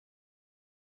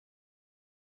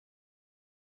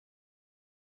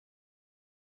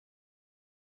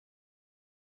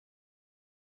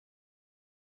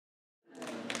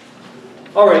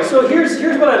All right, so here's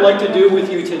what I'd like to do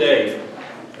with you today.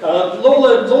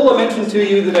 Lola mentioned to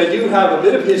you that I do have a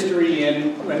bit of history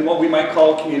in what we might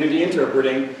call community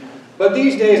interpreting, but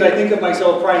these days I think of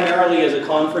myself primarily as a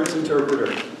conference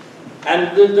interpreter.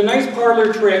 And the nice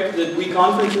parlor trick that we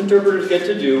conference interpreters get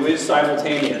to do is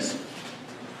simultaneous.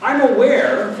 I'm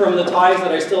aware from the ties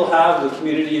that I still have with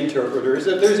community interpreters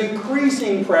that there's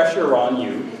increasing pressure on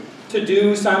you to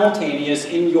do simultaneous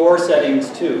in your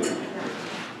settings too.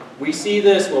 We see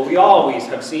this, well, we always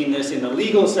have seen this in the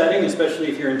legal setting, especially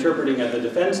if you're interpreting at the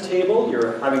defense table,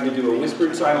 you're having to do a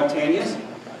whispered simultaneous.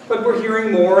 But we're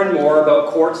hearing more and more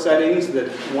about court settings that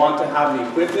want to have the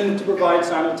equipment to provide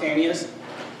simultaneous.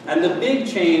 And the big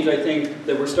change, I think,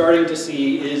 that we're starting to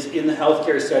see is in the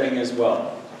healthcare setting as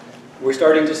well. We're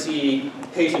starting to see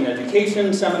patient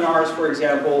education seminars, for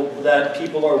example, that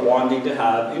people are wanting to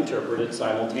have interpreted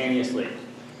simultaneously.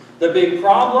 The big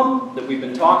problem that we've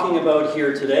been talking about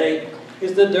here today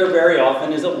is that there very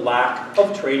often is a lack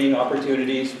of training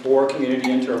opportunities for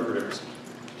community interpreters.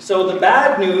 So the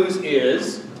bad news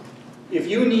is, if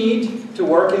you need to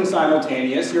work in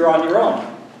simultaneous, you're on your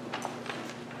own.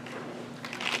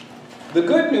 The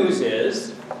good news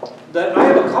is that I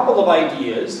have a couple of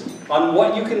ideas on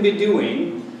what you can be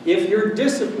doing if you're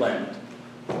disciplined.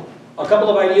 A couple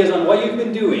of ideas on what you've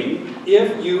been doing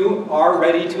if you are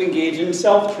ready to engage in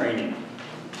self-training.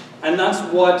 And that's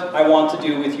what I want to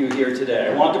do with you here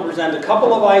today. I want to present a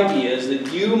couple of ideas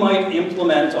that you might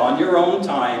implement on your own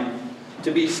time to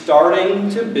be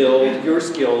starting to build your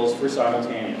skills for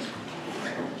simultaneous.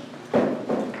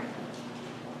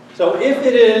 So if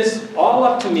it is all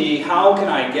up to me, how can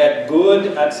I get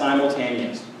good at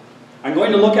simultaneous? I'm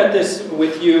going to look at this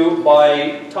with you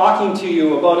by talking to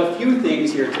you about a few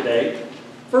things here today.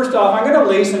 First off, I'm going to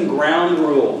lay some ground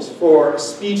rules for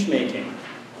speech making.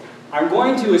 I'm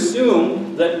going to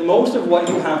assume that most of what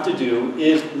you have to do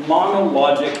is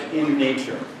monologic in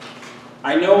nature.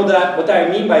 I know that what I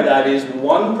mean by that is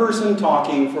one person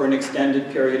talking for an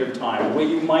extended period of time, what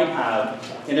you might have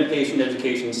in a patient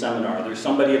education seminar. There's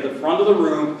somebody at the front of the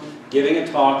room giving a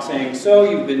talk saying, so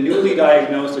you've been newly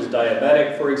diagnosed as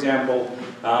diabetic, for example,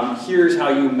 here's how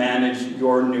you manage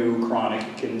your new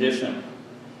chronic condition.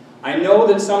 I know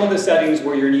that some of the settings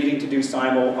where you're needing to do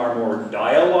simul are more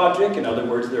dialogic. In other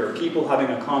words, there are people having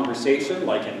a conversation,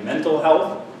 like in mental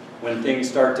health, when things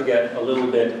start to get a little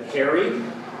bit hairy.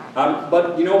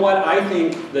 But you know what? I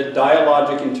think that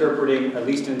dialogic interpreting, at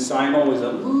least in simul, is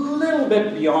a little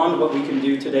bit beyond what we can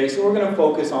do today, so we're going to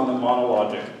focus on the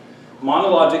monologic.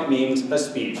 Monologic means a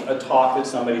speech, a talk that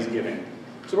somebody's giving.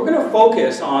 So we're going to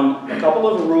focus on a couple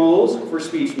of rules for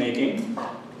speech making.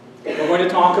 We're going to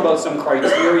talk about some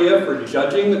criteria for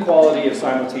judging the quality of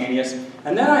simultaneous,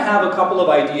 and then I have a couple of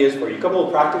ideas for you, a couple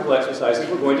of practical exercises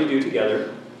we're going to do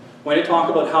together. We're going to talk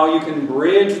about how you can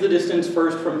bridge the distance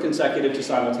first from consecutive to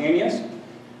simultaneous.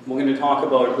 We're going to talk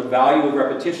about the value of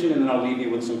repetition, and then I'll leave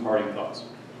you with some parting thoughts.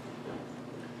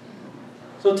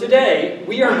 So today,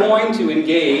 we are going to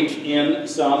engage in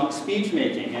some speech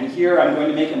making, and here I'm going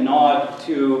to make a nod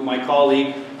to my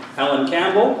colleague Helen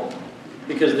Campbell,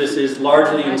 because this is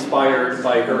largely inspired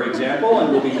by her example,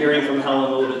 and we'll be hearing from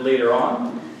Helen a little bit later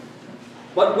on.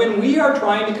 But when we are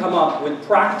trying to come up with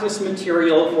practice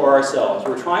material for ourselves,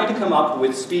 we're trying to come up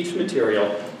with speech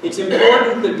material, it's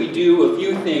important that we do a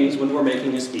few things when we're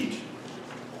making a speech.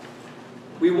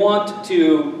 We want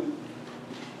to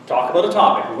talk about a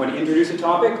topic. We're going to introduce a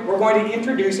topic. We're going to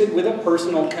introduce it with a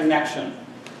personal connection.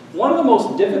 One of the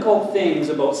most difficult things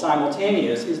about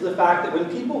simultaneous is the fact that when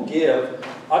people give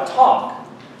a talk,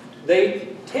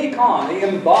 they take on, they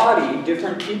embody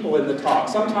different people in the talk.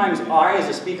 Sometimes I, as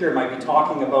a speaker, might be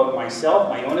talking about myself,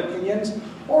 my own opinions,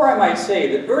 or I might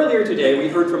say that earlier today we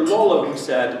heard from Lola who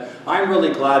said, I'm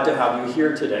really glad to have you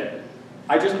here today.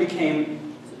 I just became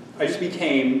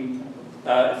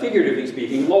figuratively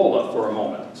speaking, Lola for a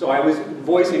moment. So I was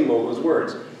voicing Lola's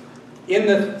words. In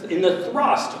the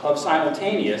thrust of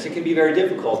simultaneous, it can be very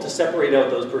difficult to separate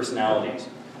out those personalities.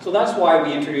 So that's why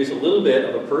we introduce a little bit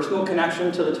of a personal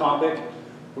connection to the topic.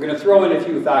 We're going to throw in a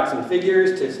few facts and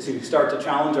figures to start to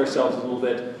challenge ourselves a little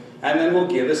bit, and then we'll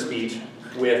give a speech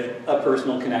with a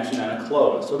personal connection and a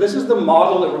close. So this is the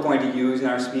model that we're going to use in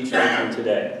our speech making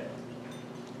today.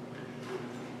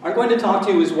 I'm going to talk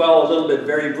to you as well a little bit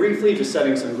very briefly, just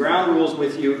setting some ground rules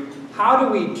with you. How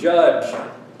do we judge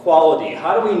quality?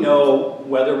 How do we know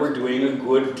whether we're doing a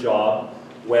good job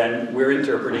when we're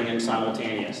interpreting in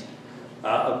simultaneous?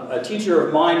 A teacher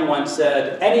of mine once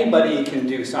said, anybody can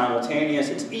do simultaneous.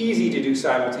 It's easy to do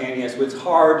simultaneous. What's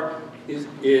hard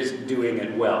is doing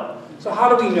it well. So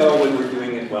how do we know when we're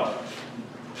doing it well?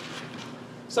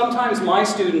 Sometimes my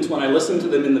students, when I listen to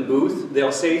them in the booth,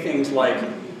 they'll say things like,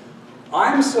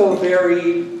 "I'm so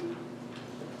very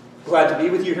glad to be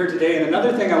with you here today, and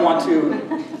another thing I want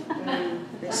to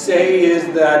say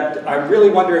is that I really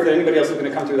wonder if anybody else is going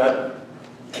to come through that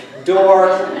door."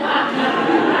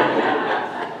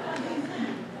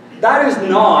 That is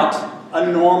not a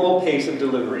normal pace of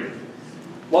delivery.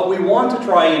 What we want to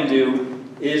try and do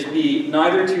is be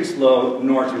neither too slow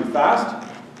nor too fast.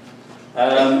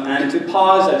 And to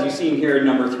pause, as you've seen here in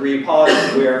number 3, pause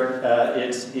where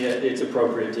it's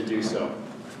appropriate to do so.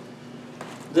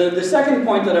 The second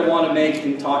point that I want to make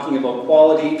in talking about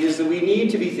quality is that we need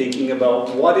to be thinking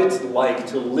about what it's like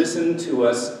to listen to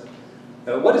us,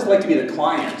 what it's like to be the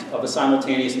client of a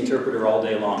simultaneous interpreter all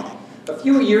day long. A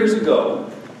few years ago,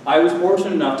 I was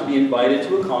fortunate enough to be invited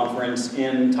to a conference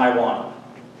in Taiwan.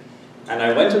 And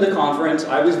I went to the conference.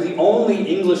 I was the only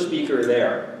English speaker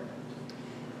there.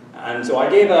 And so I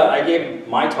gave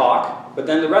my talk, but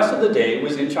then the rest of the day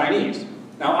was in Chinese.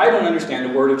 Now, I don't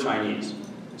understand a word of Chinese,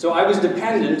 so I was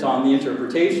dependent on the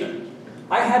interpretation.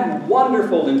 I had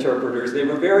wonderful interpreters. They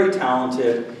were very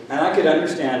talented, and I could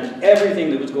understand everything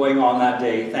that was going on that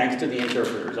day thanks to the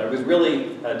interpreters. I was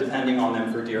really depending on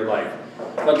them for dear life.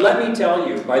 But let me tell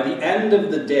you, by the end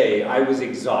of the day, I was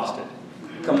exhausted,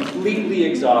 completely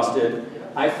exhausted.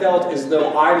 I felt as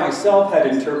though I myself had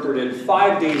interpreted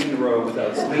 5 days in a row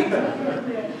without sleep.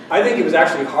 I think it was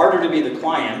actually harder to be the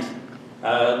client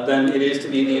than it is to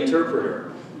be the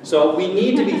interpreter. So we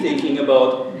need to be thinking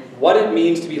about what it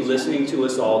means to be listening to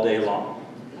us all day long.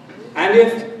 And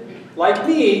if, like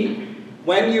me,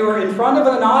 when you're in front of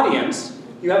an audience,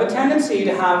 you have a tendency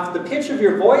to have the pitch of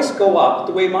your voice go up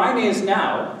the way mine is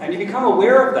now, and you become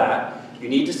aware of that, you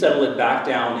need to settle it back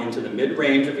down into the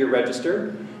mid-range of your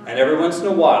register. And every once in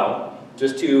a while,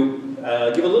 just to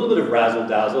give a little bit of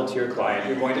razzle-dazzle to your client,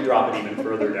 you're going to drop it even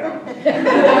further down.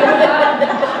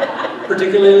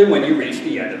 Particularly when you reach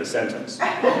the end of a sentence.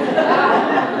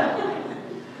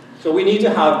 So we need to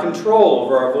have control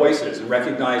over our voices and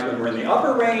recognize when we're in the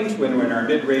upper range, when we're in our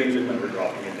mid-range, and when we're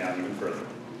dropping it down even further.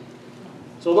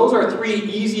 So those are 3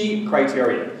 easy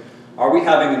criteria. Are we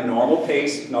having a normal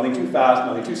pace, nothing too fast,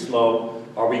 nothing too slow?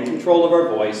 Are we in control of our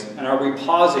voice? And are we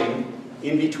pausing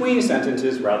in between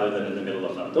sentences rather than in the middle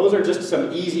of them? Those are just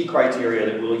some easy criteria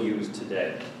that we'll use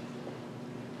today.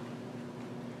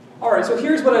 All right, so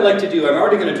here's what I'd like to do. I'm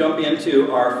already going to jump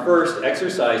into our first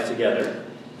exercise together,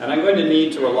 and I'm going to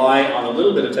need to rely on a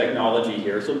little bit of technology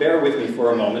here, so bear with me for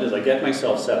a moment as I get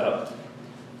myself set up.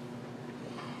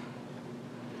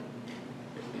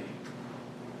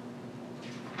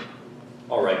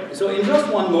 All right, so in just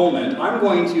one moment, I'm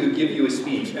going to give you a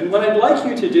speech, and what I'd like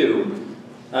you to do,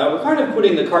 we're kind of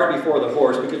putting the cart before the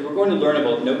horse because we're going to learn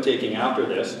about note-taking after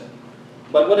this.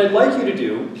 But what I'd like you to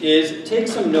do is take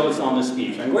some notes on the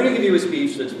speech. I'm going to give you a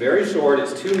speech that's very short.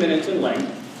 It's 2 minutes in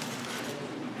length.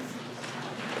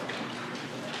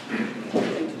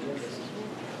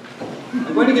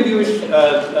 I'm going to give you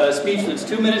a speech that's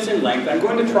 2 minutes in length. I'm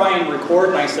going to try and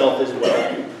record myself as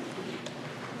well.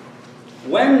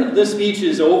 When the speech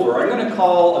is over, I'm going to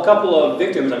call a couple of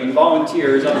victims,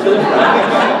 volunteers, up to the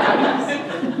front.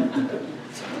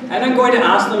 And I'm going to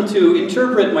ask them to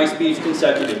interpret my speech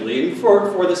consecutively. And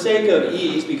for the sake of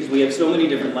ease, because we have so many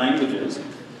different languages,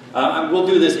 we'll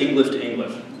do this English to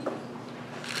English.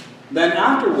 Then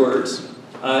afterwards,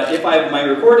 if my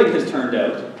recording has turned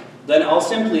out, then I'll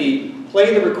simply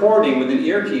play the recording with an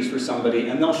earpiece for somebody,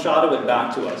 and they'll shadow it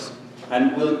back to us.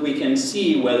 And we can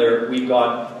see whether we've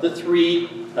got the three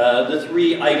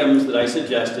items that I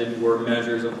suggested were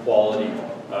measures of quality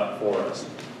for us.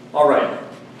 All right.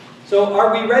 So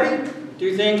are we ready? Do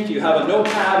you think? Do you have a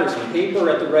notepad or some paper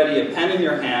at the ready, a pen in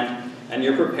your hand, and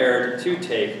you're prepared to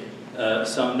take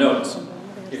some notes?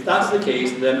 If that's the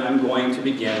case, then I'm going to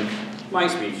begin my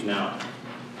speech now.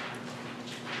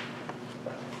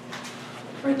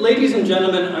 All right, ladies and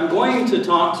gentlemen, I'm going to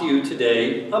talk to you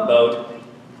today about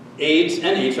AIDS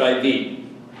and HIV.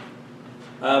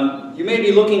 You may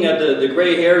be looking at the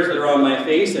gray hairs that are on my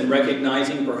face and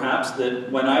recognizing perhaps that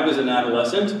when I was an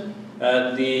adolescent,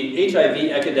 the HIV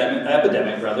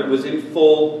epidemic was in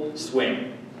full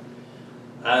swing.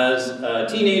 As a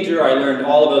teenager, I learned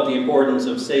all about the importance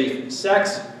of safe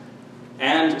sex,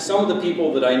 and some of the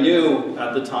people that I knew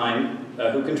at the time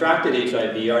who contracted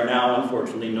HIV are now,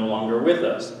 unfortunately, no longer with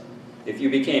us. If you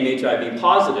became HIV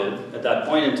positive at that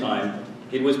point in time,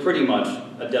 it was pretty much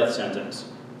a death sentence.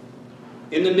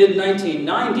 In the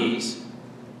mid-1990s,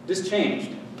 this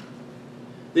changed.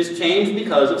 This changed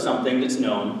because of something that's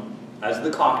known as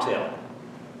the cocktail.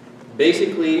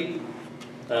 Basically,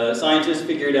 scientists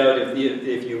figured out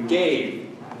if you gave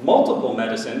multiple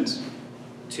medicines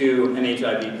to an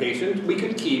HIV patient, we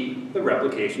could keep the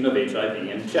replication of HIV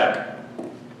in check.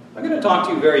 I'm going to talk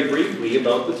to you very briefly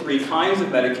about the 3 kinds of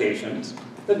medications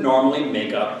that normally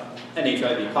make up an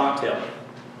HIV cocktail.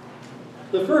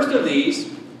 The first of these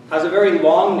has a very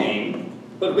long name,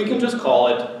 but we can just call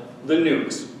it the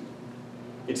nukes.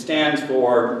 It stands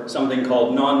for something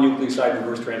called non-nucleoside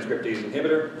reverse transcriptase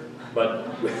inhibitor, but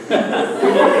we'll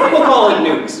call it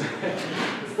nukes.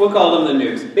 We'll call them the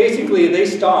nukes. Basically, they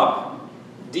stop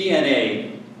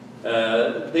DNA,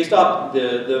 they stop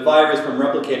the virus from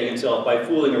replicating itself by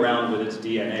fooling around with its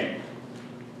DNA.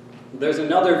 There's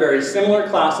another very similar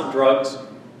class of drugs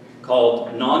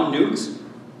called non-nukes.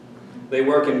 They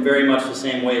work in very much the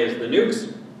same way as the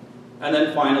nukes. And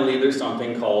then finally, there's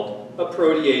something called a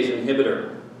protease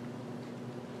inhibitor.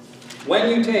 When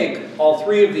you take all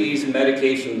 3 of these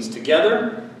medications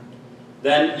together,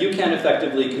 then you can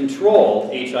effectively control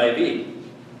HIV.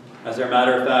 As a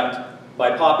matter of fact,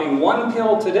 by popping one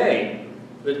pill today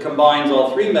that combines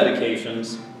all 3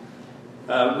 medications,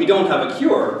 we don't have a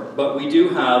cure, but we do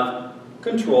have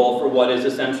control for what is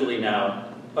essentially now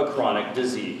a chronic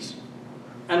disease.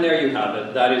 And there you have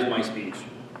it. That is my speech.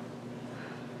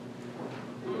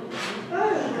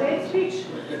 Oh, great speech.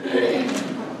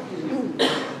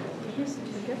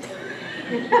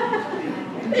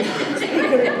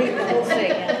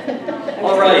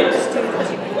 All right.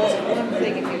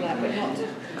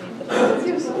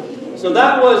 So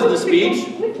that was the speech.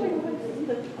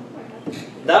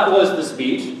 That was the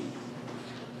speech.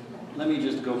 Let me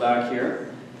just go back here.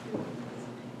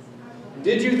 Do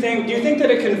you think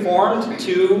that it conformed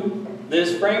to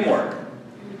this framework?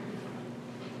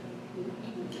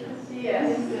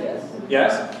 Yes.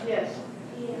 Yes? Yes.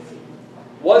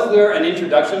 Was there an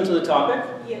introduction to the topic?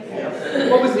 Yes.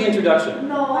 What was the introduction?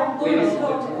 No, I'm going to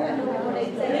talk.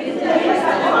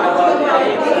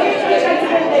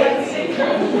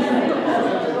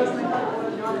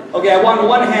 Okay, I want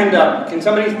one hand up. Can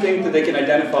somebody think that they can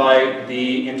identify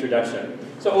the introduction?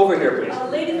 So over here, please.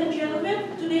 Ladies and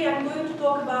gentlemen, today I'm going to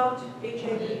talk about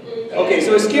HIV. Okay,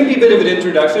 so a skimpy bit of an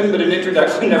introduction, but an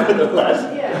introduction nevertheless.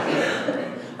 Yeah.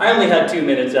 I only had 2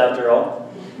 minutes after all.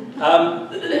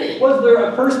 Was there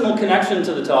a personal connection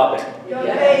to the topic? Your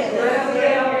face.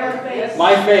 Your face.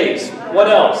 My face. What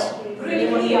else?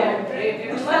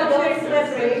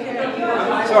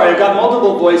 Sorry, I've got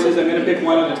multiple voices. I'm going to pick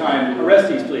one at a time.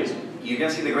 Orestes, please. You can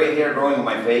see the gray hair growing on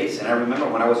my face, and I remember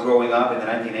when I was growing up in the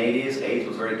 1980s, AIDS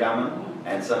was very common,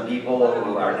 and some people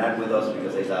who are not with us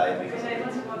because they died because of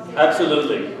AIDS.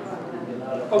 Absolutely.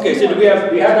 Okay, so we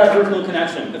have that personal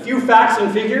connection. A few facts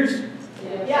and figures.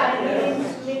 Yeah, in the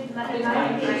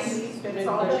mid-90s.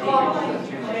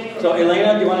 So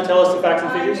Elena, do you want to tell us the facts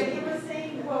and figures? He was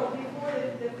saying, well, before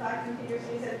the facts and figures,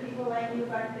 he said people I knew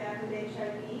back then with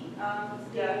HIV,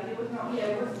 there was no,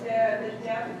 it was the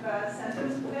death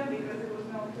sentence to them because there was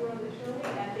no cure literally,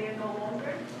 and they're no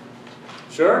longer.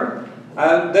 Sure.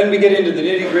 Then we get into the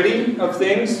nitty-gritty of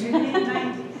things.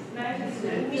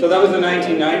 Mid-90s. So that was the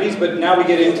 1990s, but now we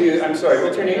get into, I'm sorry,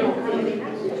 what's your name?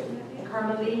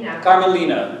 Carmelina.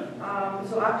 Carmelina.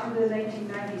 So after the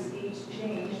 1990s, AIDS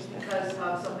changed because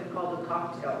of something called a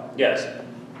cocktail. Yes.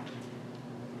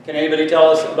 Can anybody tell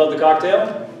us about the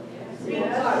cocktail?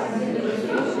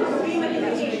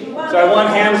 So I want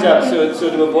hands up so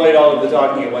to avoid all of the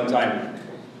talking at one time.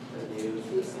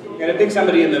 I'm going to pick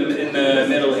somebody in the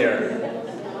middle here.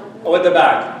 Oh, at the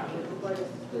back.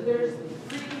 So there's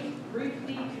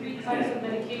briefly three types of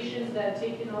medications that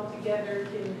taken all together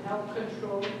can help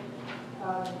control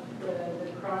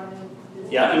the chronic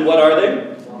disease. Yeah, and what are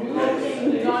they?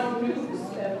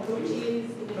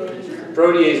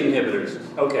 Protease inhibitors.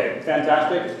 Okay,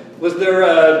 fantastic. Was there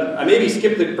I maybe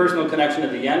skipped the personal connection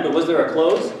at the end, but was there a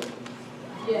close?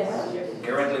 Yes.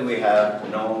 Currently we have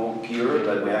no cure,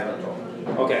 but we have control.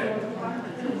 Okay.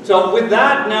 So with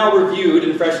that now reviewed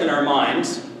and fresh in our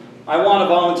minds, I want a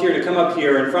volunteer to come up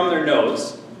here and from their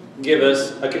notes give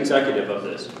us a consecutive of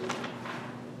this.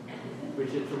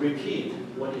 Which is to repeat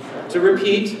what you said. To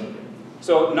repeat,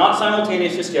 so not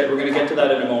simultaneous just yet, we're going to get to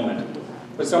that in a moment.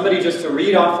 But somebody just to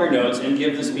read off their notes and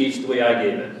give the speech the way I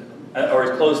gave it, or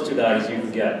as close to that as you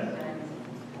can get.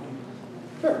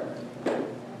 Sure.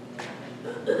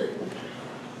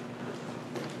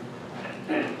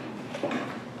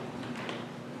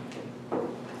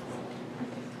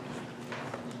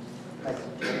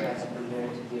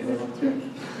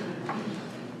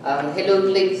 Hello,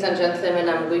 ladies and gentlemen.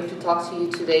 I'm going to talk to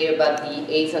you today about the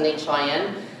AIDS and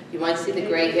HIN. You might see the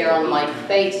gray hair on my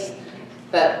face,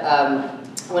 but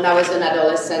when I was an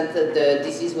adolescent, the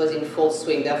disease was in full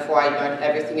swing. Therefore, I learned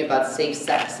everything about safe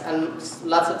sex. And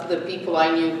lots of the people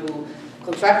I knew who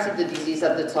contracted the disease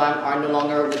at the time are no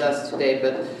longer with us today,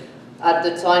 but at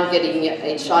the time getting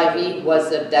HIV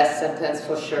was a death sentence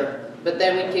for sure. But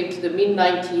then we came to the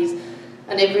mid-90s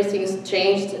and everything's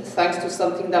changed thanks to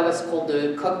something that was called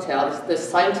the cocktail. The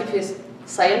scientists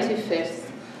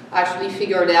actually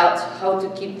figured out how to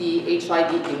keep the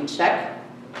HIV in check.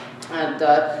 And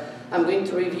I'm going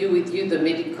to review with you the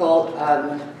medical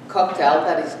cocktail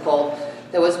that is called,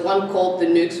 there was one called the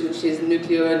NUCs, which is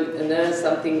nuclear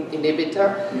something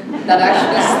inhibitor, that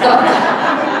actually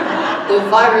stopped the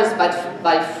virus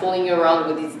by fooling around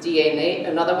with its DNA.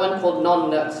 Another one called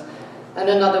non-NUCs, and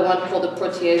another one called the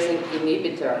protease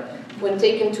inhibitor. When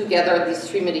taken together, these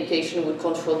three medications would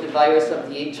control the virus of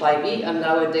the HIV, and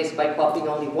nowadays by popping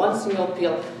only one single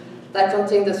pill that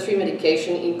contains the three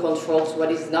medications, it controls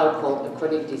what is now called a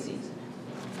chronic disease.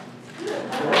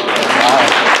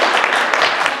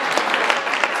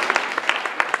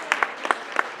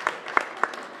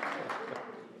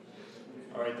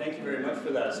 All right, thank you very much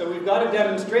for that. So we've got a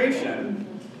demonstration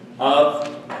of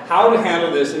how to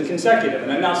handle this in consecutive.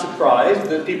 And I'm not surprised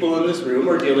that people in this room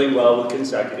are dealing well with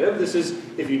consecutive. This is,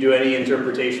 if you do any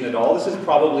interpretation at all, this is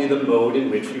probably the mode in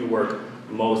which you work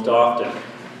most often.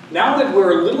 Now that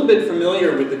we're a little bit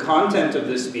familiar with the content of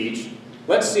this speech,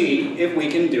 let's see if we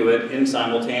can do it in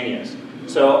simultaneous.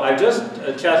 So I just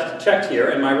checked here,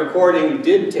 and my recording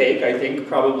did take, I think,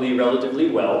 probably relatively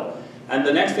well. And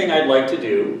the next thing I'd like to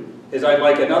do is I'd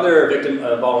like another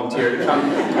volunteer to come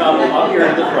up here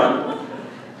to the front.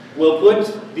 We'll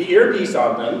put the earpiece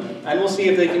on them, and we'll see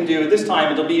if they can do, this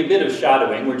time it'll be a bit of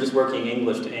shadowing, we're just working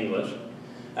English to English.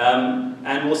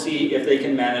 And we'll see if they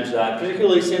can manage that,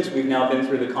 particularly since we've now been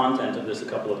through the content of this a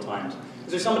couple of times.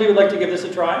 Is there somebody who would like to give this a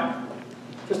try?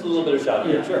 Just a little bit of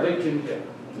shadowing. Yeah, sure.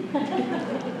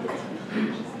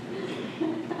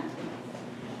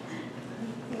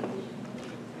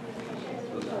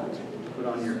 Put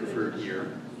on your preferred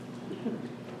ear.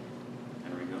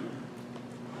 There we go.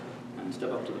 And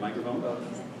step up to the microphone.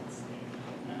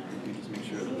 And you just make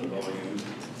sure that the volume is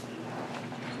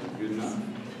good enough.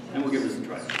 And we'll give this a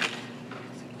try.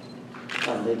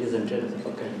 Ladies and gentlemen,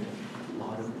 okay.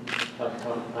 I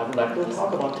would like to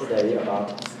talk about today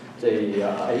about the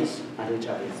AIDS and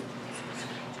HIV.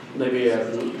 Maybe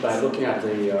by looking at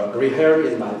the gray hair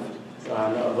in my,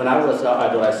 when I was an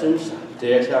adolescent,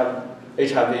 the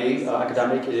HIV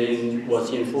epidemic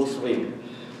was in full swing.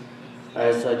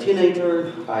 As a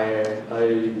teenager, I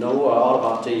know all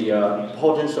about the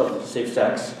importance of safe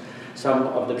sex. Some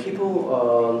of the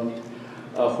people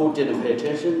who didn't pay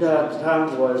attention at the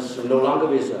time was no longer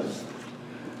with us.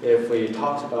 If we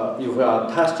talked about, if we are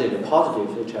tested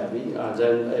positive HIV,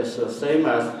 then it's the same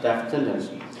as death sentence.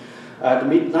 At the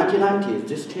mid-1990s,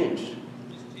 this changed.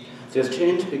 This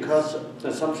changed because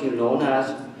of something known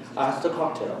as the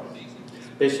cocktail.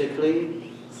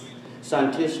 Basically,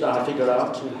 scientists have figured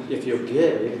out if you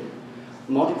give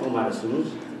multiple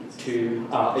medicines to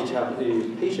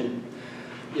HIV patient,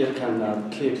 it can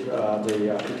keep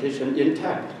the application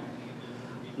intact.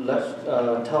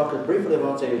 Let's talk briefly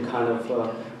about the kind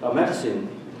of medicine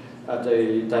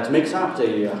that makes up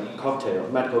the cocktail,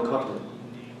 medical cocktail.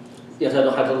 It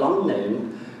has a long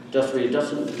name, we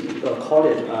just call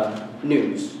it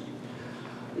NUCs.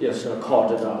 Yes,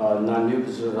 called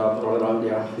non-NUCs, but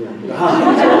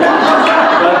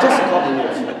just call it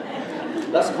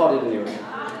NUCs. Let's call it NUCs.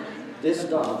 This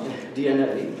stop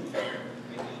DNA.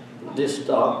 This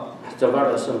stop the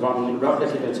virus from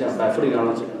replicating itself by fooling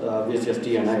around with its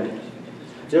DNA.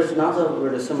 There's another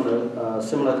very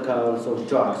similar kinds of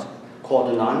drugs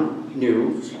called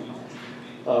non-NUCs,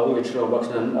 which works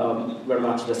very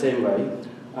much the same way,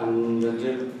 and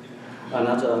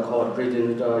another called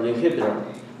protease inhibitor.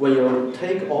 When you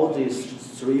take all these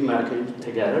three medications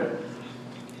together,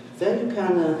 then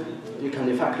you can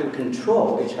effectively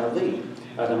control HIV.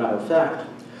 As a matter of fact,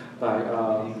 by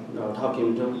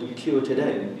talking to the cure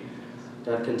today,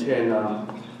 that contain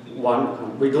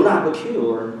we do not have a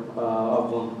cure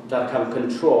that can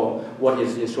control what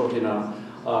is in a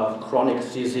chronic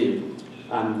disease.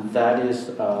 And that is,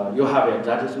 you have it,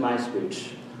 that is my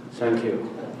speech. Thank you.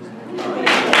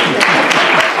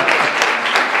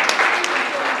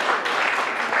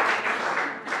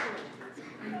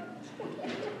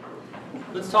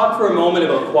 Let's talk for a moment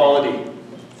about quality.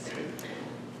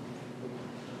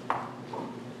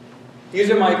 These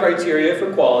are my criteria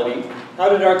for quality. How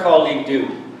did our colleague do?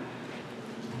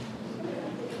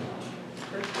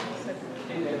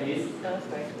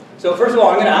 So first of all,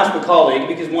 I'm going to ask the colleague,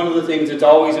 because one of the things that's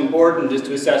always important is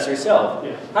to assess yourself.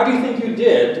 Yeah. How do you think you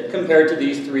did compared to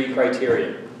these three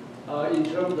criteria? In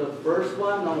terms of the first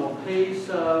one, normal pace,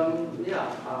 fair,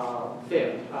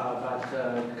 but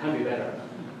can be better.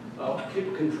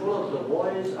 Keep control of the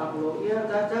voice, upload, yeah,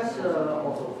 that's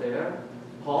also fair.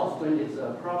 Pause when it's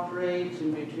appropriate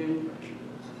in between.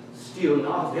 Still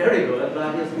not very good,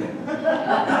 but it's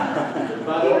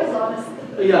but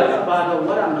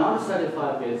what I'm not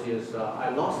satisfied with is I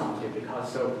lost something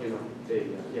because of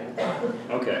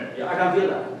Okay. Yeah, I can feel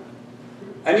that.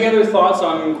 Any other thoughts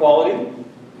on quality?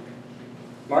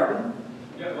 Martin?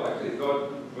 Yeah, well, I actually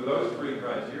thought for those three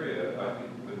criteria, I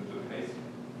think the pace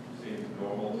seemed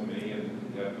normal to me,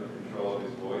 and he had good control of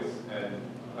his voice, and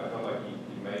I felt like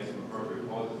he made some appropriate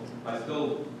pauses. I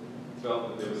still felt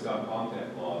that there was some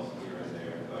content loss here and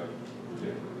there, like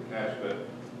difficult to catch, but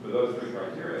for those three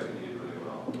criteria, I think he did really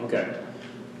well. Okay.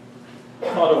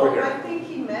 Thought over here. I think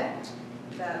he met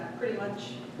that pretty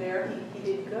much there. He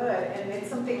did good, and it's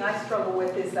something I struggle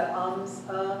with is the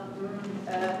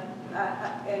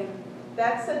and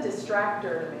that's a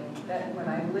distractor to me. That when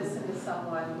I listen to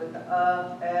someone with the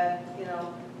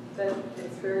that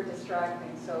it's very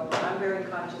distracting. So I'm very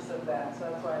conscious of that. So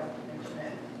that's why I mentioned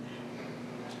it.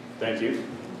 Thank you.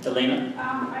 Elena?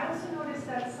 I also noticed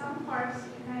that some parts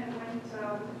kind of went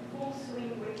full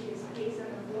swing with his pace and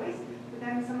the voice, but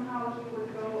then somehow he would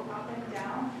go up and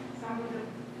down. Some of the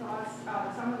thoughts,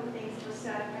 some of the things were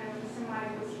said and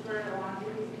semi-whispered or under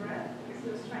his breath because he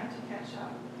was trying to catch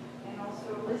up and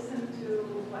also listen to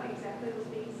what exactly was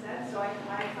being said. So I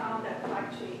found that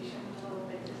fluctuation a little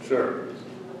bit. Sure.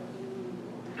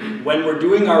 When we're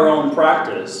doing our own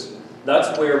practice,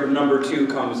 that's where number 2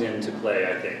 comes into play,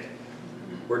 I think.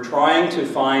 We're trying to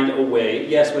find a way.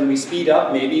 Yes, when we speed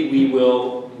up, maybe we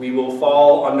will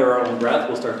fall under our own breath.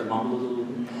 We'll start to mumble a little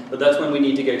bit. But that's when we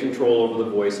need to get control over the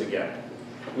voice again.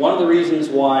 One of the reasons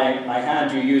why I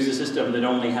had you use a system that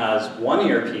only has one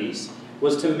earpiece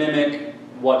was to mimic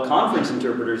what conference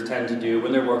interpreters tend to do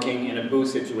when they're working in a booth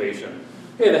situation.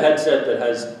 We have a headset that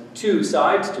has 2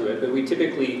 sides to it, but we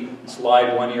typically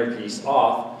slide one earpiece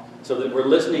off so that we're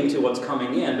listening to what's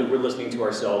coming in, but we're listening to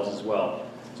ourselves as well.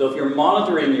 So if you're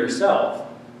monitoring yourself,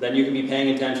 then you can be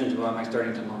paying attention to, am I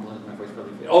starting to mumble? Is my voice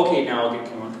really fading? Okay, now I'll get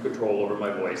control over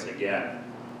my voice again.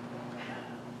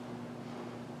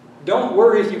 Don't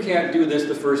worry if you can't do this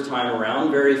the first time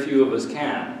around. Very few of us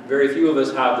can. Very few of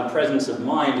us have the presence of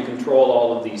mind to control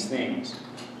all of these things.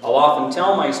 I'll often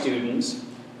tell my students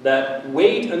that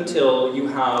wait until you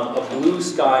have a blue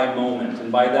sky moment.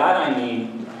 And by that I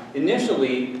mean,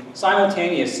 initially,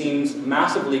 simultaneous seems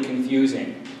massively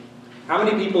confusing. How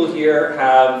many people here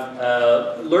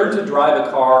have learned to drive a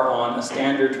car on a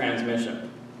standard transmission?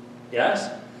 Yes?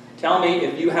 Tell me,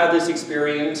 if you had this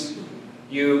experience,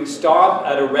 you stop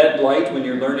at a red light when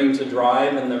you're learning to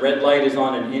drive and the red light is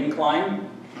on an incline.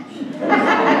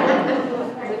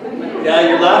 Yeah,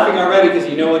 you're laughing already because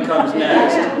you know what comes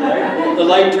next. Right? The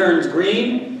light turns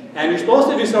green and you're supposed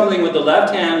to do something with the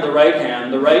left hand, the right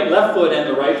hand, the left foot and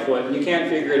the right foot, and you can't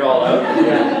figure it all out.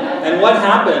 And what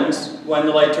happens when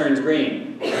the light turns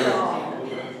green?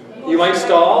 You might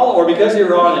stall, or because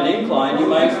you're on an incline, you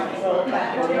might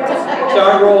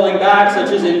start rolling back,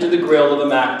 such as into the grill of a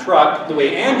Mack truck, the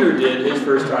way Andrew did his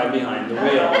first time behind the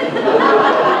wheel.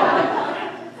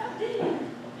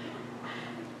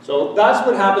 So that's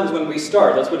what happens when we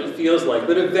start. That's what it feels like.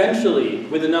 But eventually,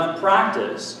 with enough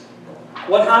practice,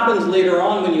 what happens later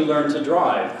on when you learn to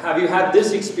drive? Have you had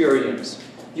this experience?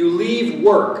 You leave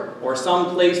work or some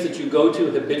place that you go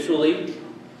to habitually,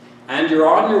 and you're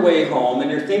on your way home and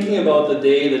you're thinking about the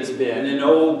day that's been, and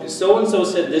oh, so-and-so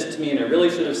said this to me and I really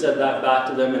should have said that back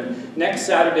to them, and next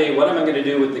Saturday what am I going to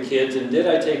do with the kids, and did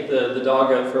I take the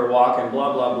dog out for a walk, and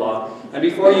blah, blah, blah. And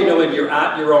before you know it, you're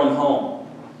at your own home.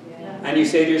 And you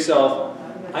say to yourself,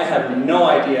 I have no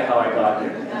idea how I got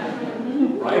here.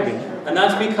 Right? And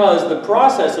that's because the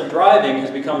process of driving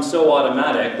has become so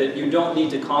automatic that you don't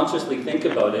need to consciously think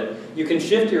about it. You can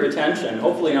shift your attention,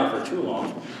 hopefully not for too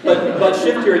long, but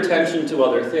shift your attention to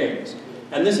other things.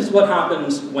 And this is what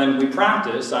happens when we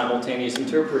practice simultaneous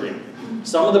interpreting.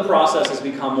 Some of the processes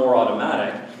become more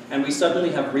automatic, and we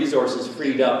suddenly have resources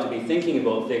freed up to be thinking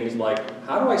about things like,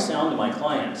 how do I sound to my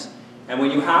clients? And when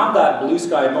you have that blue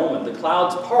sky moment, the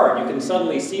clouds part, you can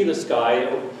suddenly see the sky,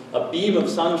 a beam of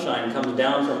sunshine comes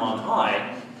down from on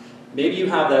high. Maybe you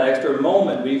have that extra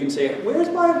moment where you can say, where's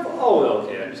my, oh,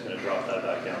 okay, I'm just going to drop that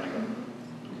back down again.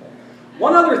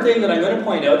 One other thing that I'm going to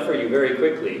point out for you very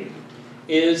quickly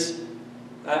is,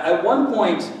 at one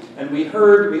point, and we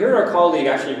heard our colleague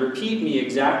actually repeat me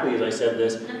exactly as I said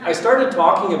this, I started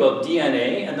talking about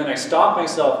DNA, and then I stopped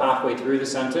myself halfway through the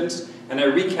sentence, and I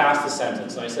recast the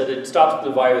sentence. And I said it stops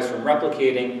the virus from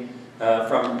replicating,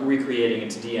 from recreating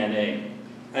its DNA.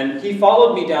 And he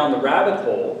followed me down the rabbit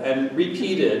hole and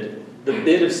repeated the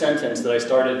bit of sentence that I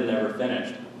started and never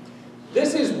finished.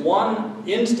 This is one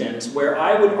instance where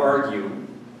I would argue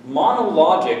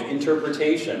monologic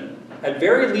interpretation, at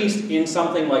very least in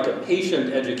something like a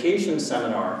patient education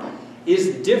seminar,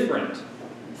 is different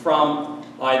from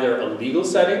either a legal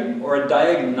setting or a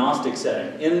diagnostic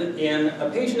setting. In a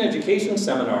patient education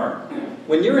seminar,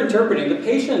 when you're interpreting, the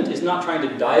patient is not trying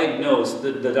to diagnose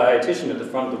the dietitian at the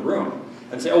front of the room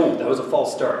and say, oh, that was a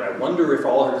false start. I wonder if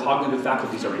all her cognitive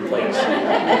faculties are in place.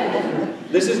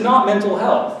 This is not mental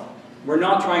health. We're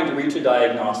not trying to reach a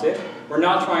diagnostic. We're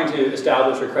not trying to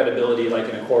establish her credibility like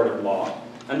in a court of law.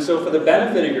 And so for the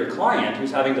benefit of your client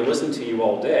who's having to listen to you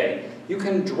all day, you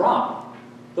can drop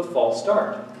the false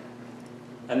start.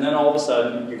 And then all of a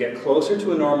sudden, you get closer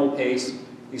to a normal pace,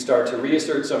 you start to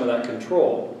reassert some of that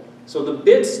control. So the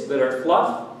bits that are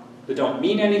fluff, that don't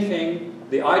mean anything,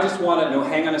 I just want to, no,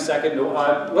 hang on a second, no,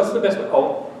 what's the best way?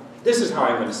 Oh, this is how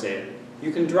I'm going to say it.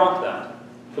 You can drop that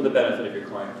for the benefit of your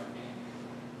client.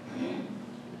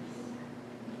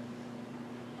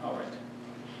 All right.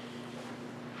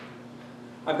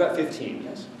 I've got 15,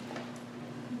 yes?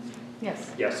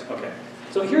 Yes. Yes, okay.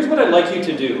 So here's what I'd like you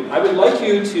to do. I would like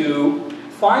you to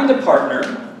find a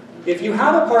partner. If you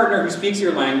have a partner who speaks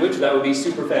your language, that would be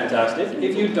super fantastic.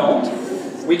 If you don't,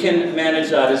 we can manage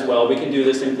that as well. We can do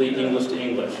this simply English to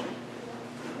English.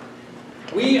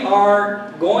 We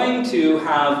are going to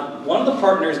have one of the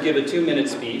partners give a 2-minute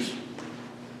speech.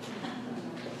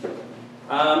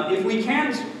 If we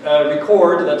can't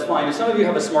record, that's fine. If some of you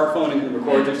have a smartphone and can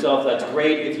record yourself, that's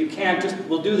great. If you can't,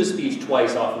 we'll do the speech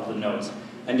twice off of the notes,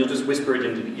 and you'll just whisper it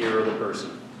into the ear of the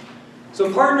person.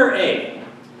 So partner A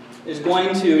is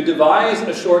going to devise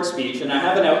a short speech, and I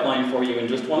have an outline for you in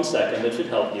just 1 second that should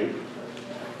help you.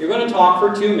 You're going to talk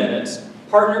for 2 minutes.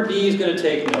 Partner B is going to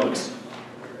take notes.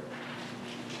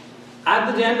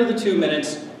 At the end of the 2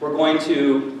 minutes, we're going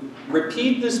to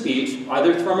repeat the speech,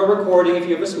 either from a recording if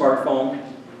you have a smartphone,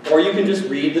 or you can just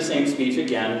read the same speech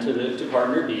again to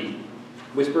partner B,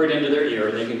 whisper it into their ear,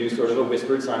 and they can do sort of a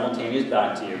whispered simultaneous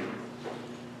back to you.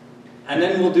 And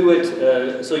then we'll do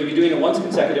it, so you'll be doing it once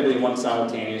consecutively and once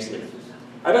simultaneously.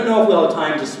 I don't know if we'll have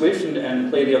time to switch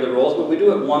and play the other roles, but we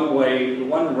do it one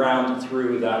round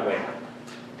through that way.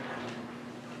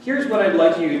 Here's what I'd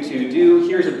like you to do.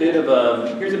 Here's a bit of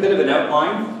an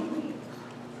outline.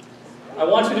 I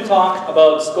want you to talk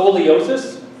about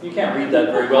scoliosis. You can't read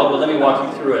that very well, but let me walk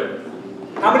you through it.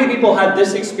 How many people had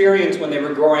this experience when they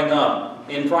were growing up?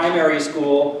 In primary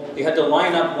school, you had to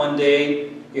line up one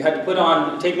day, you had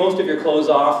to take most of your clothes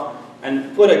off,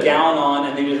 and put a gown on,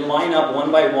 and then you'd line up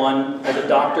one by one as the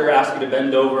doctor asked you to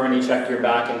bend over and he checked your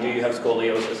back and do you have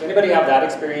scoliosis. Anybody have that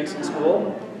experience in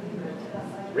school?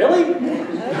 Really?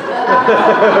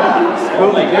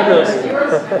 Oh my goodness.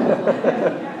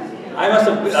 I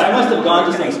must have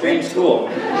gone to some strange school.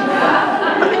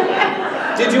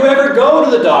 Did you ever go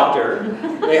to the doctor?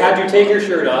 They had you take your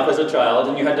shirt off as a child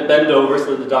and you had to bend over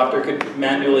so that the doctor could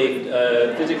manually,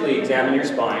 physically examine your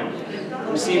spine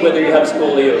and see whether you have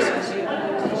scoliosis.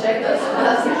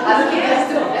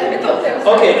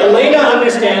 Okay, Elena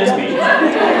understands me.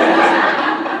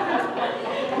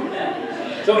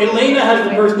 So Elena has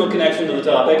the personal connection to the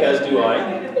topic, as do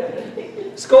I.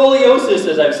 Scoliosis,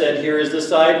 as I've said here, is the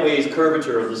sideways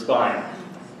curvature of the spine.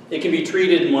 It can be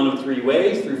treated in one of 3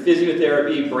 ways, through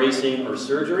physiotherapy, bracing, or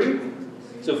surgery.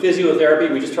 So physiotherapy,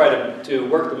 we just try to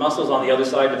work the muscles on the other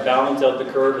side to balance out the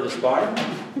curve of the spine.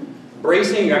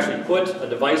 Bracing, you actually put a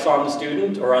device on the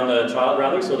student, or on the child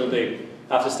rather, so that they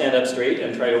have to stand up straight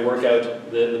and try to work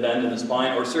out the bend in the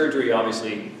spine, or surgery,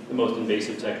 obviously, the most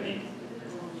invasive technique.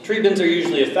 Treatments are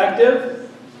usually effective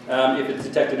if it's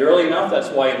detected early enough. That's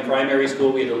why in primary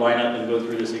school we had to line up and go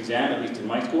through this exam, at least in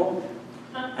my school.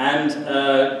 And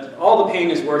all the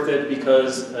pain is worth it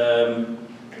because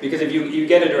if you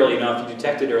get it early enough, you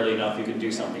detect it early enough, you can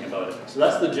do something about it. So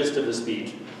that's the gist of the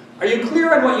speech. Are you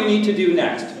clear on what you need to do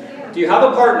next? Do you have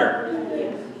a partner?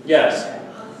 Yes.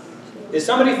 Is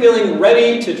somebody feeling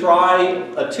ready to try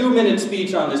a 2-minute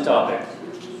speech on this topic?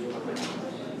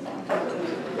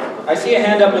 I see a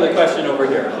hand up with a question over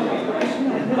here.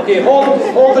 Okay,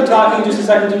 hold the talking just a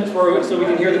second so we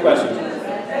can hear the question.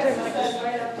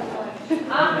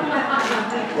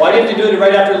 Why do you have to do it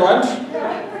right after lunch?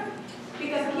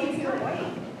 Because it keeps you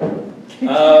awake.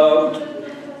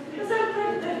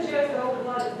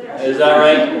 Is that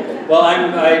right? Well,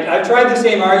 I've tried the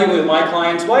same argument with my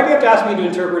clients. Why do you have to ask me to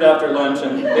interpret after lunch?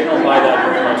 And they don't buy that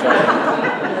very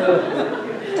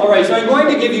much. All right, so I'm going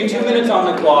to give you 2 minutes on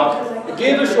the clock.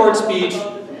 Give a short speech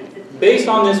based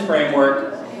on this framework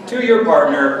to your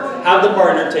partner. Have the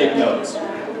partner take notes.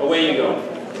 Away you go.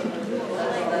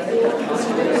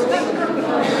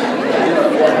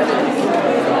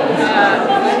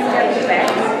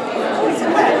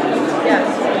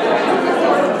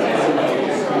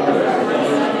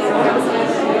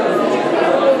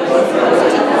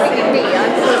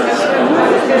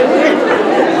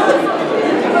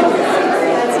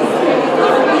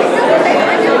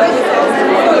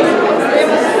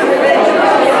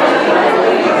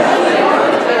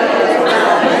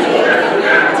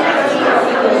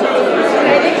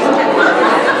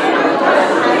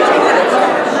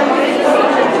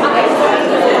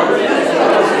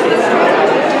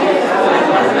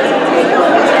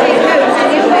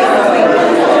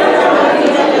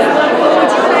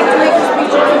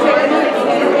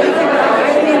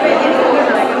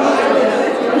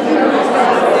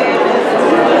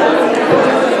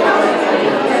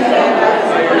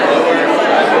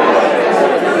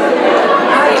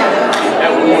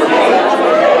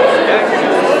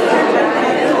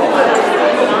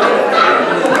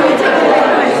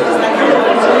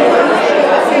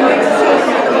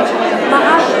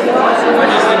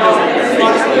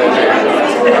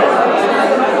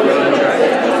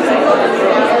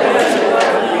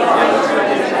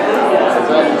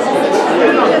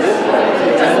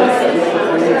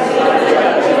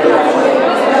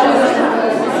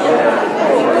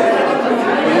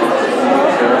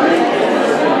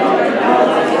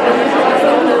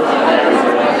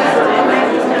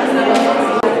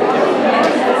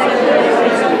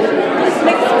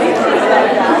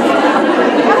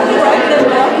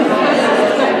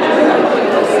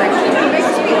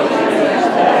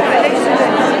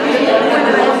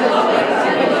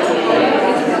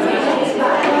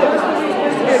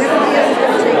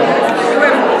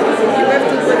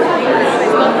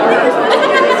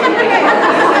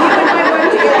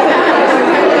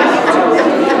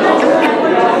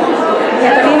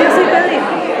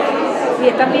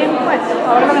 también, pues.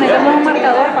 Ahora lo que necesitamos es un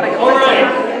marcador para que All right.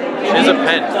 There's a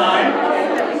pen. Time.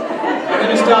 I'm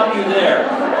going to stop you there.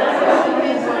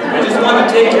 I just want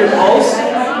to take your pulse.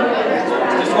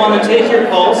 Just want to take your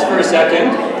pulse for a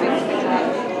second.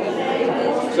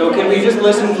 So can we just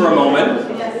listen for a moment?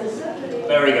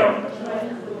 There we go.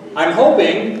 I'm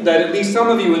hoping that at least some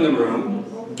of you in the room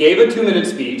gave a 2-minute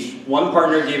speech. One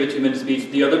partner gave a 2-minute speech.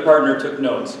 The other partner took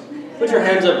notes. Put your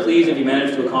hands up, please, if you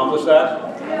managed to accomplish that.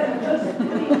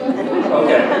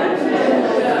 Okay.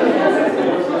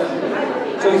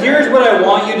 So here's what I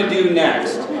want you to do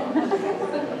next.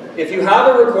 If you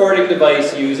have a recording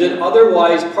device, use it.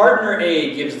 Otherwise, partner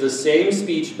A gives the same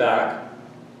speech back,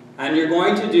 and you're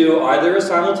going to do either a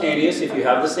simultaneous if you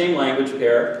have the same language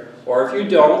pair, or if you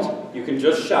don't, you can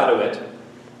just shadow it.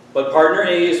 But partner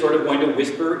A is sort of going to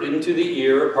whisper into the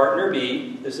ear of partner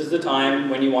B. This is the time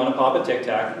when you want to pop a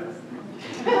tic-tac.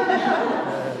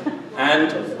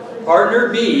 And partner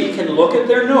B can look at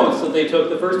their notes that they took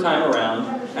the first time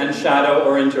around and shadow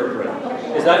or interpret.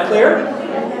 Is that clear?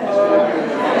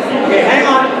 Okay, hang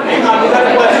on, we got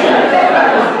a question.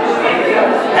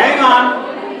 Hang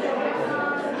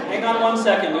on 1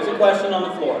 second, there's a question on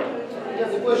the floor. Yeah,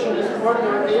 the question is,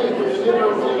 partner A, to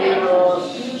deliver the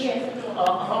speech,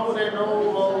 how would I know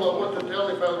what to tell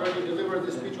if I already delivered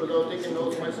the speech without taking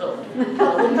notes myself? I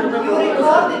wouldn't remember what I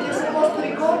said. You're supposed to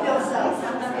record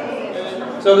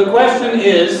yourself. So the question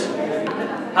is,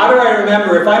 how do I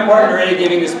remember, if I'm partner A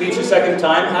giving the speech a second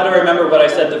time, how do I remember what I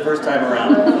said the first time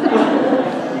around?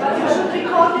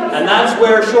 And that's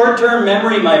where short-term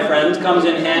memory, my friends, comes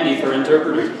in handy for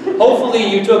interpreters. Hopefully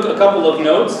you took a couple of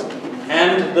notes,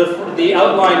 and the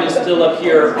outline is still up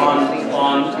here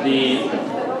on the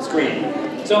screen.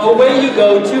 So away you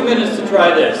go, 2 minutes to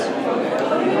try this.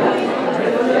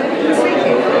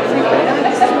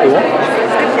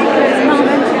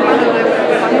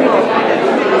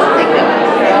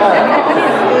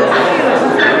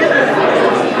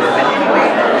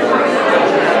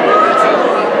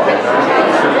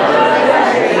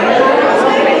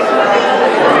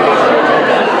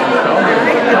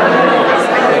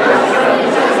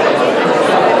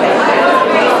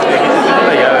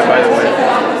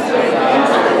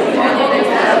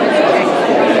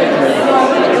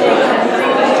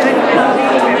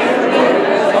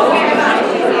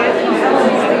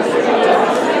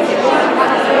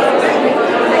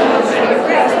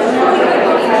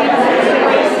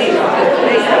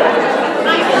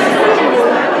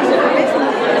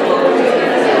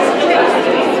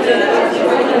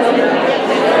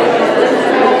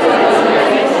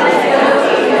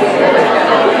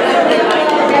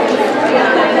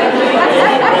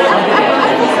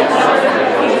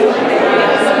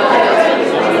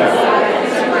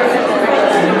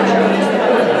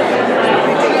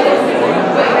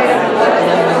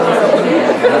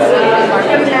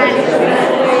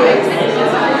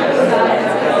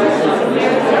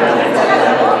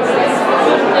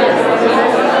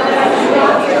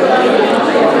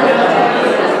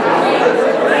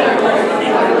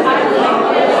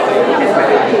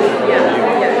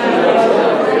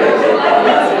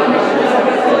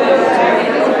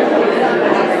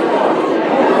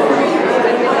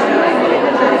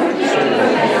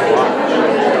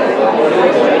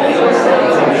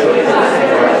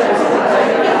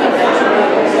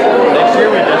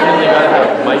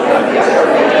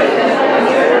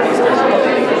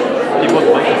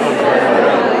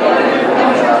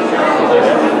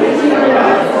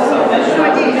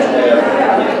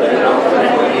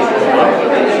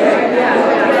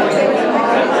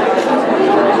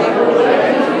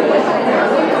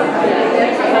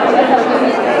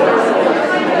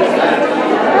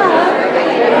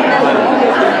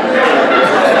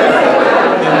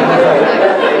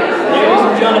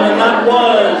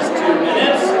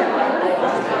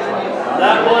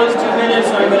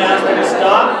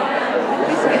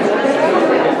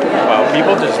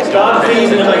 Stop, please,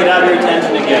 and if I could have your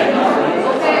attention again.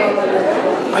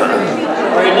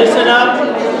 All right, listen up.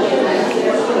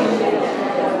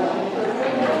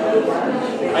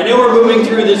 I know we're moving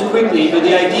through this quickly, but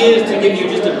the idea is to give you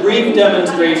just a brief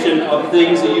demonstration of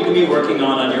things that you can be working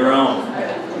on your own.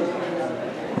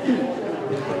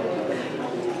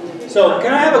 So,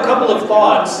 can I have a couple of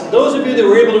thoughts? Those of you that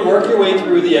were able to work your way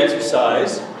through the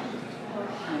exercise,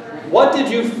 what did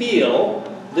you feel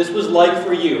this was like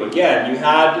for you? Again, you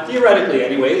had, theoretically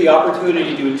anyway, the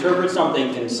opportunity to interpret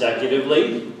something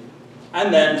consecutively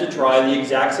and then to try the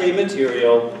exact same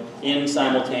material in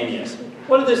simultaneous.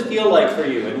 What did this feel like for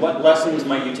you, and what lessons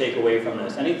might you take away from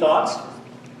this? Any thoughts?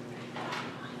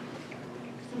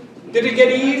 Did it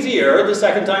get easier the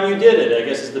second time you did it? I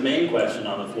guess is the main question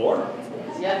on the floor.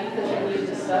 Yeah, because you need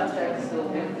to subtext, so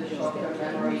with the short-term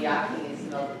memory, acting is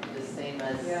not the same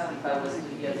as if I was to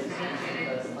hear the speech the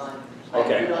first time.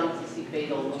 Okay. I could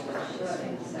anticipate almost what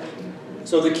she's saying.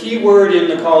 So the key word in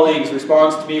the colleague's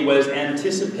response to me was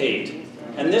anticipate.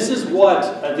 And this is what,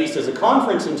 at least as a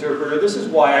conference interpreter, this is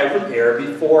why I prepare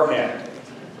beforehand.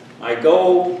 I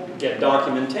go, get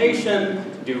documentation,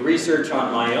 do research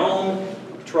on my own,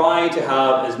 try to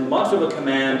have as much of a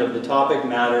command of the topic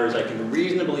matter as I can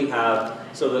reasonably have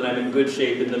so that I'm in good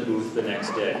shape in the booth the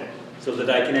next day, so that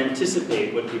I can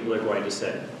anticipate what people are going to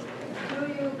say. Do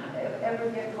you ever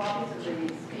get copies of the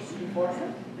speech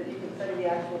beforehand, that you can study the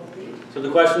actual speech? So the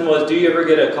question was, do you ever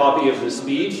get a copy of the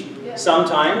speech? Yeah.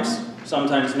 Sometimes,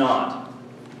 sometimes not.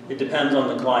 It depends on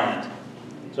the client.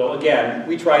 So again,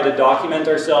 we try to document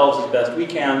ourselves as best we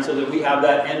can so that we have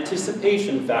that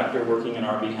anticipation factor working in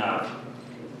our behalf.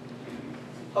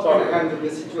 How can I handle the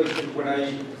situation when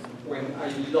I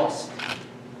lost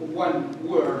one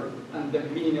word and the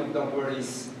meaning of the word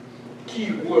is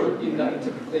key word in the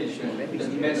interpretation, the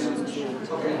message?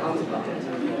 How can I handle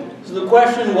that? So the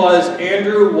question was,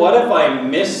 Andrew, what if I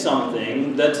miss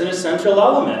something that's an essential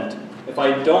element? If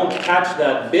I don't catch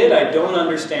that bit, I don't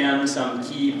understand some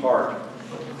key part.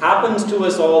 Happens to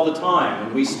us all the time.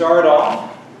 When we start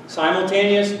off,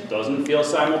 simultaneous doesn't feel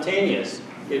simultaneous.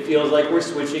 It feels like we're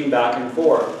switching back and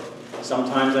forth.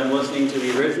 Sometimes I'm listening to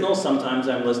the original, sometimes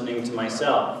I'm listening to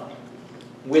myself.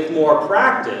 With more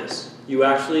practice, you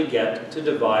actually get to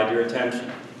divide your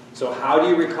attention. So how do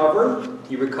you recover?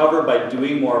 You recover by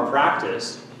doing more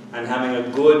practice and having a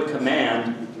good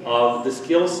command of the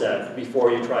skill set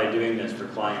before you try doing this for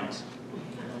clients.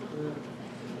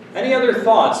 Any other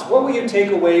thoughts? What will you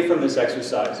take away from this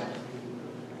exercise?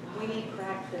 We need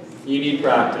practice. You need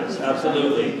practice,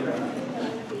 absolutely.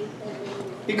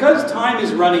 Because time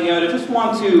is running out, I just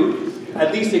want to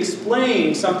at least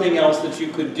explain something else that you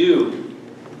could do.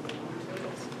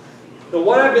 So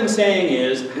what I've been saying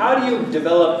is, how do you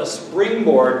develop a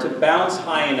springboard to bounce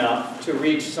high enough to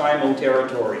reach Simo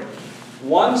territory?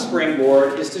 One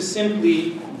springboard is to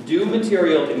simply do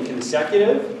material in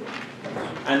consecutive,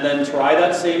 and then try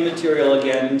that same material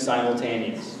again in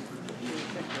simultaneous.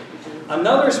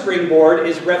 Another springboard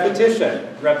is repetition.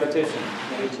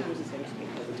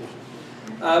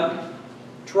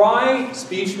 Try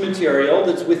speech material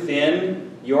that's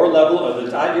within your level of,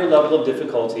 that's at your level of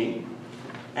difficulty,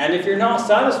 and if you're not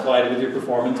satisfied with your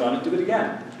performance on it, do it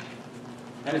again.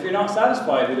 And if you're not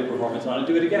satisfied with your performance on it,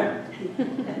 do it again.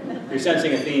 You're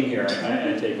sensing a theme here,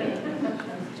 I take it.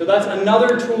 So that's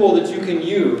another tool that you can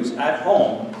use at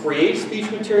home. Create speech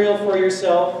material for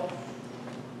yourself,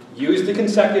 use the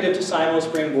consecutive to Simo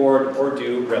springboard, or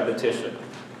do repetition.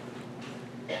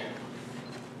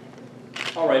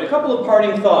 All right, a couple of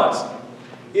parting thoughts.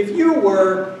 If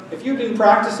you've been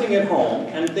practicing at home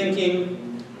and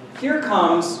thinking, here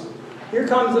comes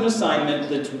an assignment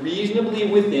that's reasonably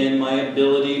within my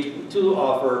ability to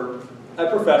offer a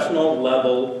professional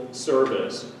level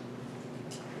service.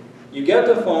 You get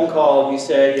the phone call, you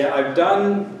say, yeah, I've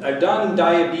done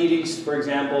diabetes, for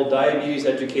example, diabetes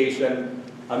education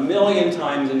 1,000,000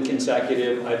 times in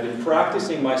consecutive. I've been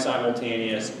practicing my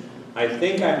simultaneous. I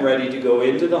think I'm ready to go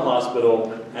into the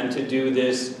hospital and to do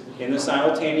this in the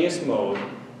simultaneous mode.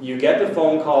 You get the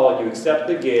phone call, you accept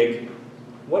the gig.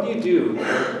 What do you do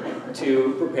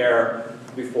to prepare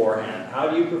beforehand? How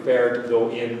do you prepare to go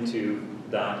into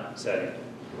that setting?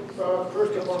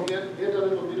 First of all, get a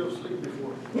little bit of sleep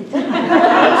before.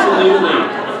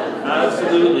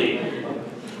 Absolutely.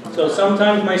 So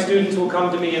sometimes my students will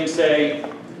come to me and say,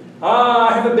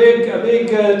 I have a big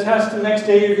test the next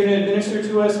day you're going to administer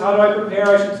to us. How do I prepare?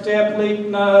 I should stay up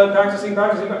late practicing.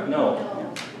 No.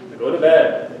 Go to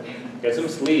bed. Get some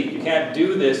sleep. You can't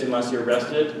do this unless you're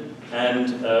rested and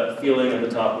feeling at the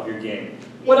top of your game.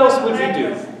 What else would you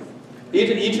do?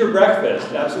 Eat your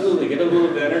breakfast. Absolutely. Get a little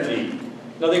bit of energy.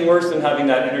 Nothing worse than having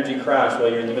that energy crash while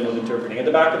you're in the middle of interpreting. At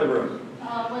the back of the room.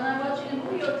 When I'm watching a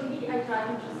movie or TV, I try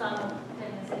to do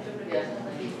simultaneous interpretation,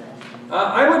 like you said.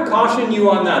 I would caution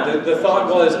you on that. The thought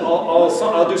was,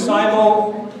 I'll do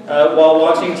Simo while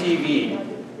watching TV.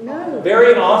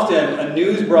 Very often, a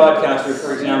news broadcaster,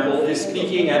 for example, is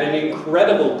speaking at an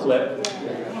incredible clip.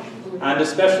 And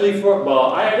especially for,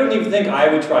 well, I don't even think I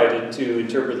would try to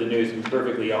interpret the news, to be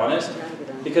perfectly honest.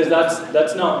 Because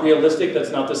that's not realistic, that's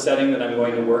not the setting that I'm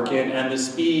going to work in. And the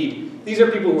speed, these are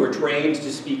people who are trained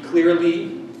to speak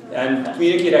clearly and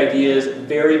communicate ideas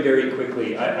very, very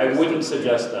quickly. I wouldn't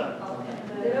suggest that.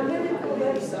 There are many cool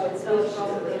websites which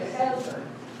have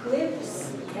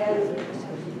clips and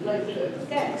like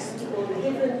text or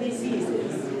different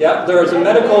diseases. Yeah, there's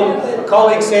a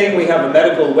colleague saying we have a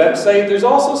medical website. There's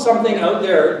also something out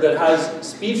there that has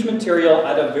speech material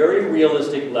at a very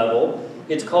realistic level.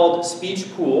 It's called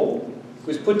Speech Pool. It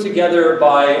was put together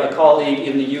by a colleague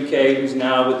in the UK who's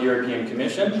now with the European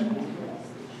Commission.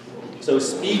 So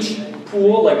Speech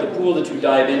Pool, like the pool that you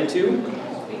dive into.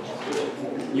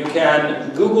 You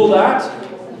can Google that,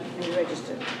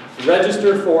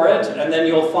 register for it, and then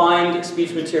you'll find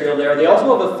speech material there. They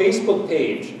also have a Facebook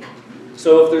page.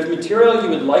 So if there's material you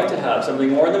would like to have, something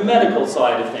more on the medical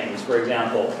side of things, for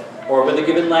example, or with a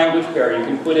given language pair, you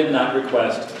can put in that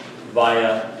request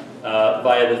via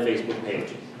the Facebook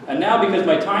page. And now, because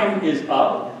my time is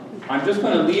up, I'm just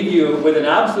going to leave you with an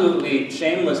absolutely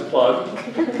shameless plug.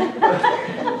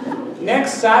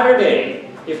 Next Saturday,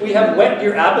 if we have whet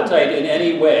your appetite in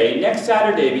any way, next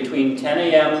Saturday between 10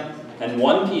 a.m. and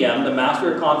 1 p.m., the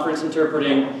Master of Conference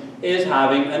Interpreting is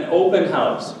having an open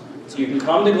house. So you can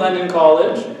come to Glendon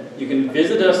College, you can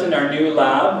visit us in our new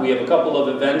lab, we have a couple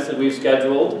of events that we've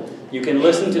scheduled, you can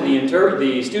listen to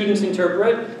the students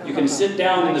interpret, you can sit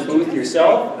down in the booth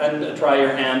yourself and try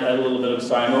your hand at a little bit of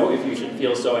Simo if you should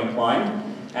feel so inclined.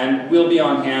 And we'll be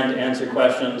on hand to answer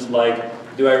questions like,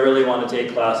 do I really want to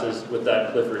take classes with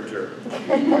that Clifford jerk?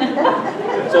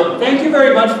 So thank you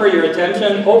very much for your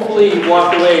attention. Hopefully you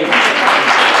walked away